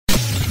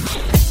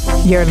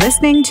You're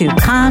listening to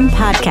Kan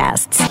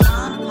Podcasts.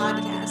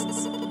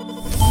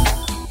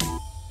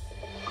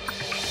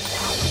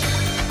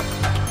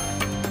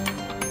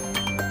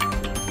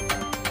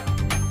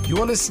 You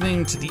are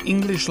listening to the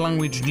English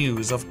language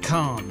news of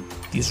Kan,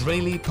 the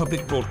Israeli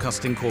Public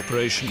Broadcasting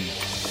Corporation.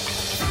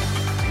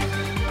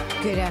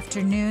 Good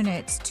afternoon.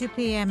 It's 2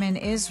 p.m. in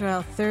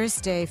Israel,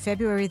 Thursday,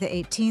 February the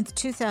 18th,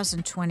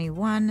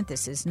 2021.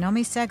 This is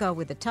Nomi Segal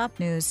with the top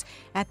news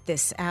at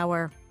this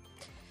hour.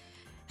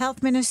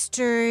 Health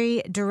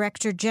Ministry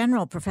Director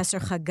General Professor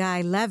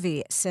Chagai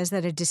Levi says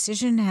that a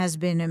decision has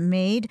been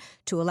made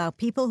to allow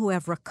people who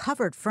have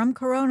recovered from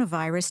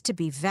coronavirus to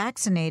be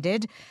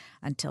vaccinated.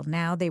 Until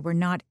now, they were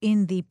not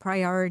in the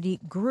priority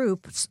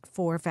groups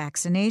for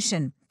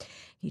vaccination.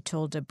 He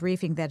told a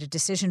briefing that a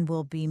decision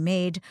will be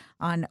made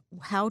on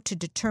how to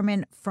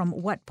determine from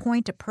what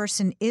point a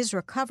person is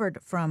recovered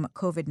from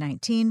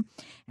COVID-19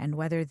 and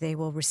whether they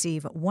will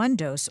receive one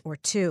dose or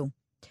two.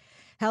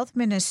 Health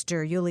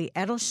Minister Yuli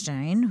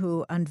Edelstein,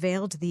 who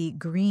unveiled the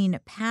Green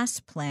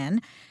Pass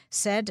plan,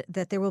 said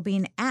that there will be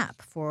an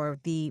app for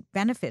the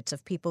benefits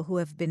of people who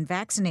have been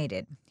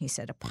vaccinated. He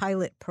said a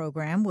pilot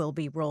program will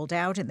be rolled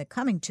out in the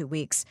coming 2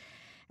 weeks.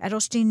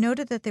 Edelstein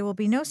noted that there will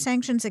be no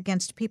sanctions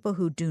against people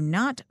who do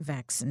not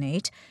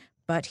vaccinate,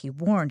 but he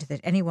warned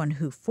that anyone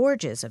who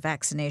forges a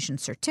vaccination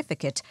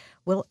certificate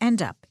will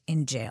end up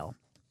in jail.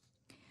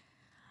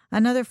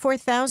 Another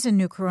 4,000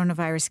 new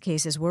coronavirus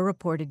cases were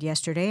reported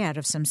yesterday out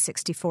of some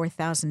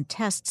 64,000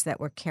 tests that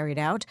were carried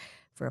out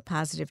for a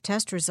positive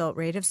test result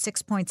rate of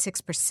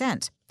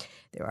 6.6%.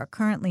 There are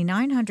currently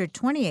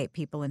 928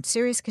 people in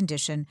serious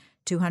condition,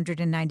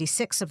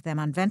 296 of them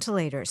on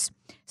ventilators.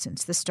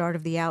 Since the start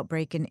of the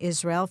outbreak in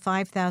Israel,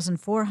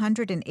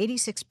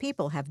 5,486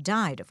 people have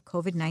died of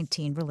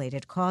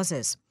COVID-19-related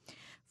causes.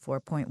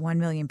 4.1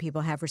 million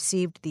people have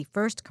received the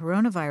first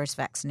coronavirus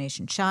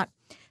vaccination shot.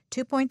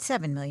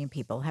 2.7 million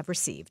people have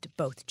received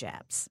both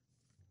jabs.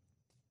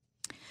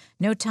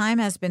 No time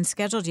has been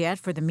scheduled yet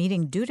for the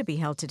meeting due to be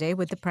held today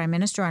with the Prime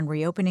Minister on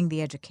reopening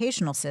the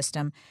educational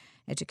system.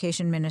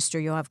 Education Minister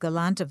Yoav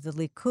Gallant of the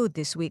Likud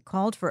this week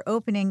called for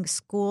opening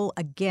school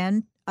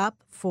again up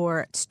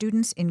for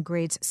students in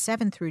grades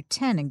 7 through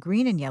 10 in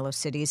green and yellow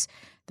cities,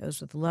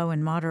 those with low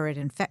and moderate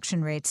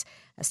infection rates,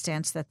 a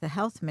stance that the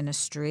Health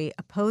Ministry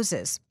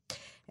opposes.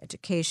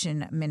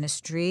 Education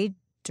Ministry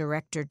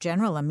Director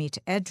General Amit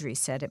Edri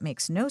said it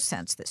makes no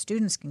sense that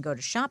students can go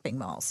to shopping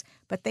malls,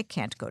 but they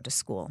can't go to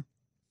school.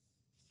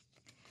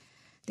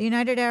 The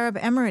United Arab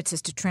Emirates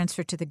is to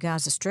transfer to the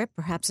Gaza Strip,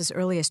 perhaps as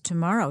early as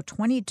tomorrow,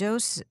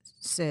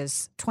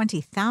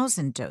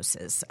 20,000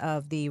 doses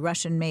of the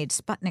Russian-made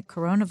Sputnik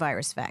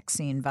coronavirus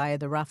vaccine via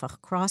the Rafah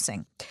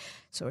crossing.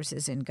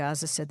 Sources in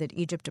Gaza said that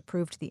Egypt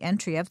approved the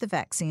entry of the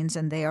vaccines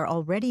and they are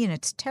already in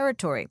its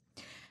territory.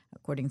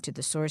 According to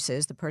the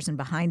sources, the person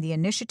behind the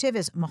initiative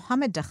is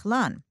Mohammed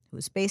Dakhlan, who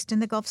is based in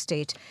the Gulf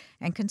state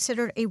and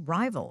considered a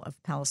rival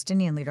of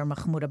Palestinian leader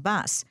Mahmoud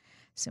Abbas.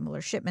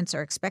 Similar shipments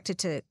are expected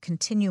to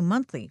continue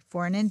monthly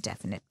for an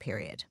indefinite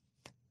period.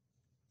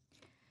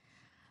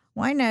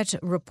 Ynet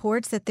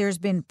reports that there's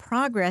been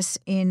progress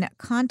in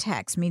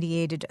contacts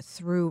mediated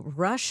through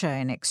Russia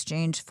in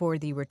exchange for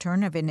the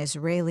return of an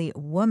Israeli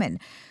woman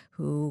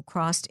who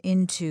crossed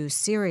into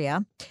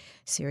Syria.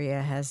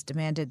 Syria has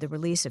demanded the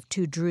release of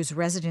 2 Druze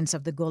residents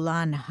of the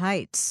Golan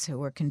Heights who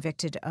were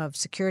convicted of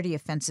security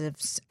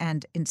offenses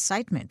and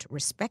incitement,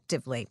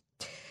 respectively.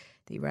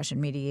 The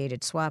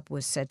Russian-mediated swap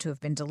was said to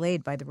have been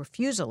delayed by the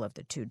refusal of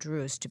the 2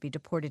 Druze to be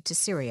deported to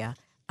Syria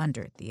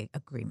under the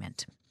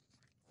agreement.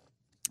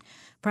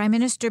 Prime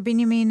Minister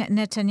Benjamin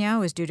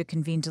Netanyahu is due to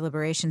convene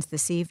deliberations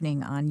this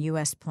evening on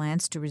U.S.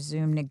 plans to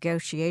resume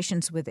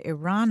negotiations with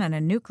Iran on a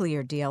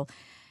nuclear deal.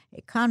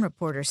 A Kan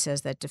reporter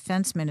says that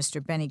Defense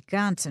Minister Benny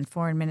Gantz and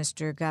Foreign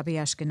Minister Gabi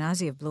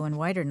Ashkenazi of Blue and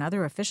White and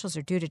other officials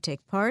are due to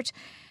take part.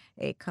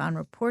 A Kan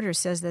reporter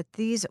says that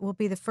these will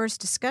be the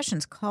first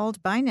discussions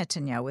called by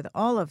Netanyahu with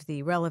all of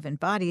the relevant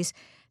bodies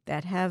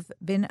that have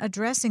been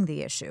addressing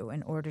the issue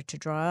in order to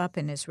draw up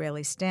an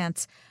Israeli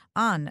stance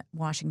on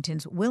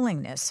Washington's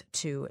willingness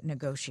to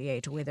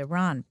negotiate with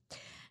Iran.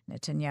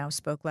 Netanyahu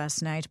spoke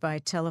last night by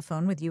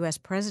telephone with U.S.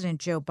 President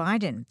Joe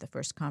Biden, the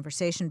first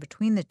conversation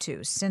between the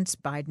two since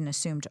Biden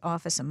assumed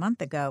office a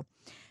month ago.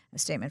 A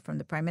statement from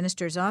the Prime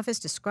Minister's office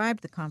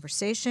described the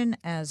conversation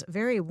as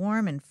very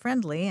warm and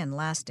friendly and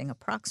lasting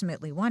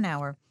approximately 1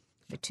 hour.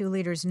 The two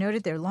leaders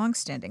noted their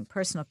long-standing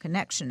personal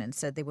connection and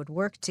said they would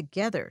work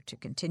together to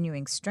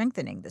continuing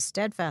strengthening the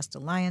steadfast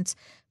alliance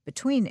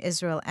between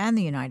Israel and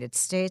the United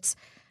States.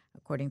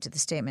 According to the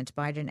statement,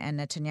 Biden and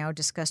Netanyahu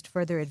discussed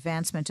further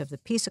advancement of the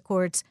peace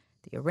accords,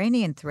 the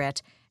Iranian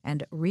threat,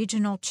 and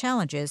regional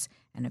challenges,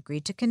 and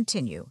agreed to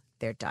continue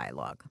their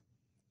dialogue.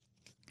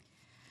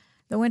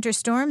 The winter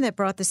storm that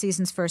brought the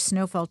season's first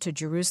snowfall to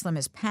Jerusalem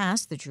has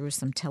passed. The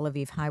Jerusalem-Tel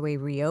Aviv highway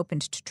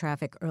reopened to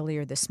traffic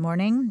earlier this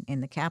morning.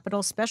 In the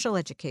capital, special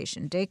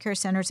education, daycare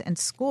centers, and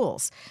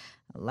schools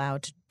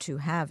allowed to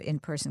have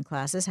in-person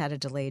classes had a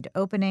delayed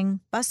opening.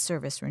 Bus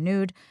service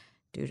renewed.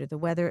 Due to the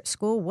weather,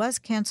 school was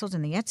canceled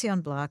in the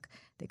Etzion block,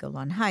 the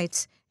Golan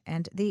Heights,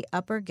 and the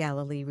Upper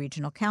Galilee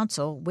Regional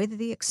Council, with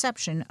the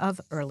exception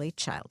of early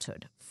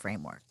childhood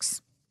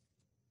frameworks.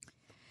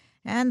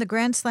 And the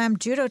Grand Slam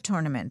Judo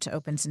Tournament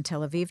opens in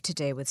Tel Aviv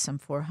today with some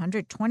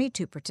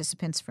 422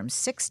 participants from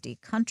 60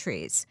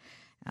 countries.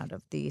 Out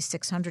of the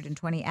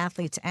 620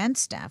 athletes and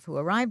staff who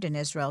arrived in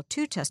Israel,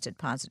 2 tested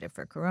positive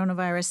for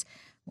coronavirus.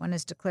 1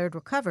 is declared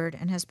recovered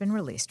and has been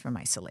released from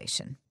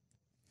isolation.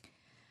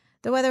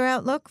 The weather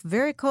outlook,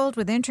 very cold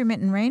with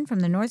intermittent rain from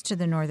the north to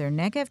the northern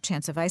Negev,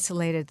 chance of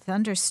isolated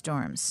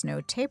thunderstorms,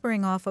 snow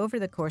tapering off over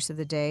the course of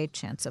the day,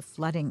 chance of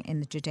flooding in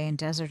the Judean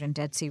Desert and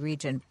Dead Sea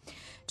region.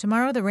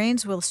 Tomorrow the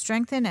rains will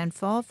strengthen and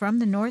fall from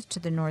the north to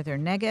the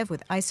northern Negev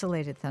with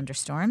isolated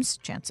thunderstorms,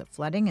 chance of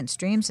flooding in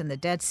streams in the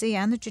Dead Sea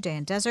and the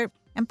Judean Desert,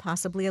 and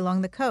possibly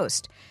along the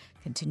coast.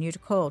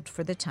 Continued cold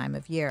for the time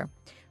of year.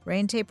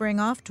 Rain tapering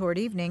off toward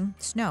evening,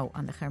 snow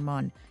on the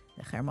Hermon.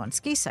 The Hermon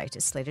ski site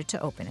is slated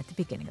to open at the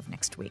beginning of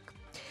next week.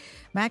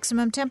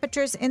 Maximum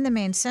temperatures in the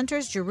main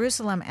centers,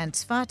 Jerusalem and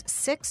Tzfat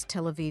 6,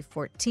 Tel Aviv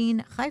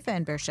 14, Haifa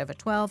and Beersheba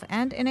 12,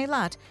 and in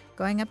Eilat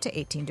going up to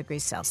 18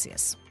 degrees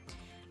Celsius.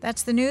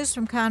 That's the news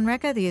from Kan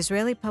Reka, the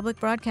Israeli Public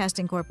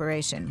Broadcasting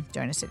Corporation.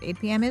 Join us at 8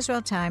 p.m.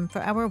 Israel time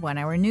for our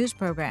one-hour news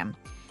program.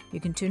 You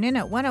can tune in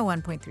at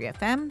 101.3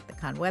 FM, the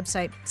Kan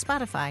website,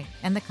 Spotify,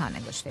 and the Kan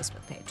English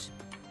Facebook page.